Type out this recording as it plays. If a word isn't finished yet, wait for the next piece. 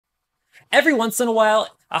Every once in a while,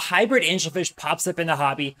 a hybrid angelfish pops up in the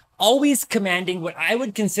hobby, always commanding what I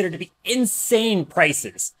would consider to be insane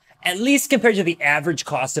prices, at least compared to the average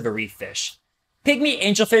cost of a reef fish. Pygmy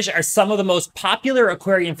angelfish are some of the most popular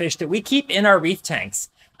aquarium fish that we keep in our reef tanks.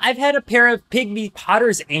 I've had a pair of Pygmy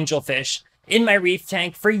Potter's angelfish in my reef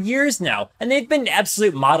tank for years now, and they've been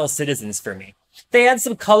absolute model citizens for me. They add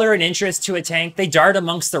some color and interest to a tank, they dart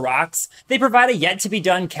amongst the rocks, they provide a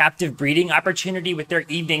yet-to-be-done captive breeding opportunity with their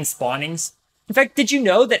evening spawnings. In fact, did you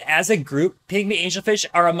know that as a group, Pygmy angelfish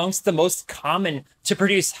are amongst the most common to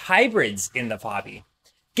produce hybrids in the hobby?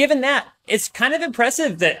 Given that, it's kind of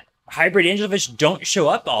impressive that hybrid angelfish don't show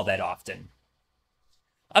up all that often.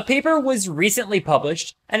 A paper was recently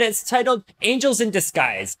published, and it's titled Angels in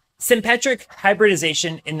Disguise: Symmetric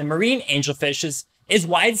Hybridization in the Marine Angelfishes is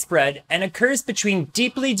widespread and occurs between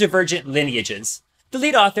deeply divergent lineages. The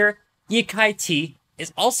lead author, Yikai T,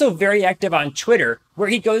 is also very active on Twitter, where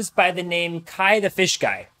he goes by the name Kai the Fish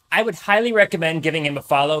Guy. I would highly recommend giving him a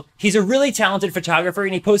follow. He's a really talented photographer,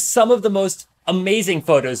 and he posts some of the most amazing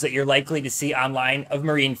photos that you're likely to see online of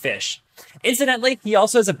marine fish. Incidentally, he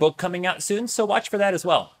also has a book coming out soon, so watch for that as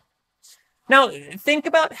well. Now, think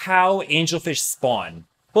about how angelfish spawn.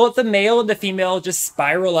 Well, the male and the female just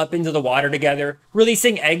spiral up into the water together,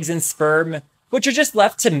 releasing eggs and sperm, which are just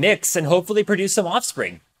left to mix and hopefully produce some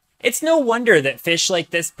offspring. It's no wonder that fish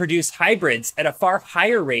like this produce hybrids at a far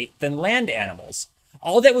higher rate than land animals.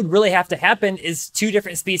 All that would really have to happen is two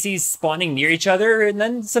different species spawning near each other, and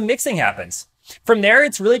then some mixing happens. From there,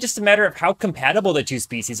 it's really just a matter of how compatible the two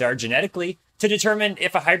species are genetically to determine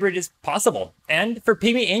if a hybrid is possible. And for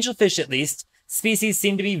Pygmy angelfish at least, species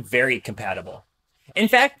seem to be very compatible. In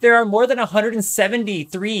fact, there are more than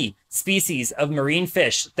 173 species of marine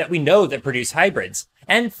fish that we know that produce hybrids,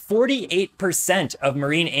 and 48% of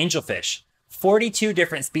marine angelfish, 42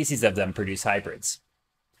 different species of them, produce hybrids.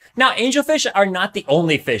 Now, angelfish are not the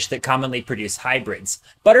only fish that commonly produce hybrids.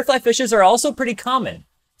 Butterflyfishes are also pretty common.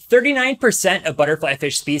 39% of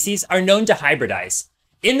butterflyfish species are known to hybridize.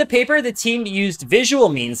 In the paper, the team used visual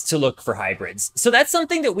means to look for hybrids, so that's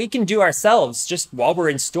something that we can do ourselves just while we're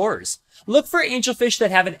in stores. Look for angelfish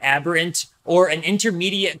that have an aberrant or an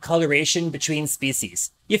intermediate coloration between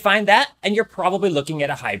species. You find that, and you're probably looking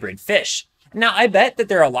at a hybrid fish. Now, I bet that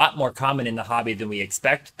they're a lot more common in the hobby than we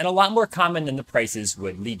expect, and a lot more common than the prices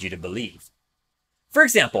would lead you to believe. For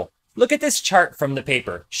example, look at this chart from the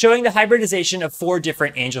paper, showing the hybridization of 4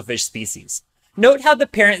 different angelfish species. Note how the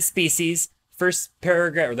parent species, first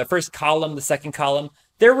paragraph, or the first column, the second column,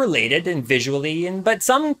 they're related and visually, but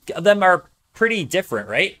some of them are pretty different,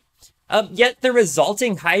 right? Yet the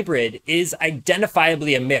resulting hybrid is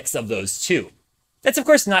identifiably a mix of those two. That's of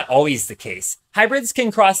course not always the case. Hybrids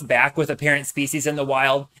can cross back with a parent species in the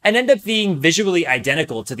wild and end up being visually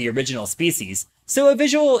identical to the original species, so a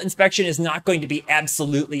visual inspection is not going to be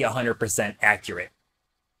absolutely 100% accurate.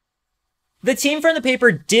 The team from the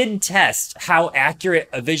paper did test how accurate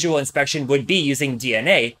a visual inspection would be using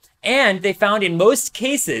DNA, and they found in most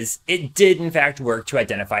cases it did in fact work to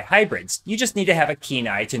identify hybrids. You just need to have a keen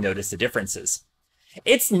eye to notice the differences.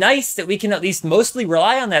 It's nice that we can at least mostly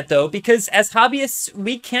rely on that though, because as hobbyists,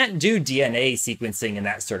 we can't do DNA sequencing and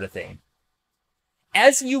that sort of thing.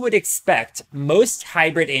 As you would expect, most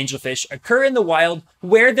hybrid angelfish occur in the wild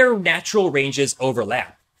where their natural ranges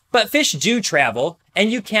overlap. But fish do travel,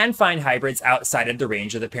 and you can find hybrids outside of the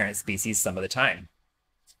range of the parent species some of the time.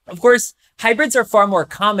 Of course, hybrids are far more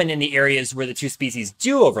common in the areas where the two species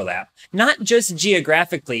do overlap, not just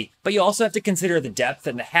geographically, but you also have to consider the depth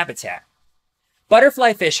and the habitat.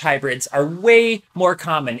 Butterflyfish hybrids are way more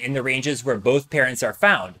common in the ranges where both parents are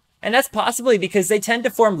found, and that's possibly because they tend to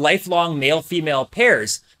form lifelong male-female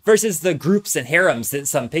pairs versus the groups and harems that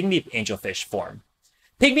some pygmy angelfish form.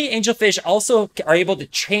 Pygmy angelfish also are able to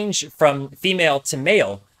change from female to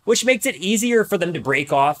male, which makes it easier for them to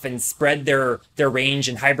break off and spread their range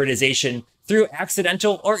and hybridization through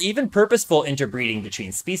accidental or even purposeful interbreeding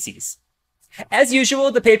between species. As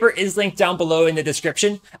usual, the paper is linked down below in the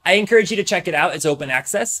description. I encourage you to check it out. It's open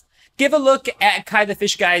access. Give a look at Kai the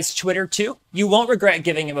Fish Guy's Twitter too. You won't regret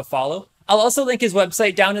giving him a follow. I'll also link his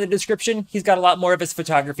website down in the description. He's got a lot more of his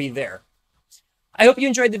photography there. I hope you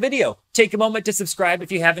enjoyed the video. Take a moment to subscribe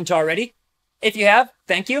if you haven't already. If you have,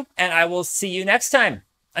 thank you, and I will see you next time.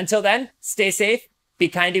 Until then, stay safe, be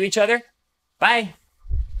kind to each other. Bye.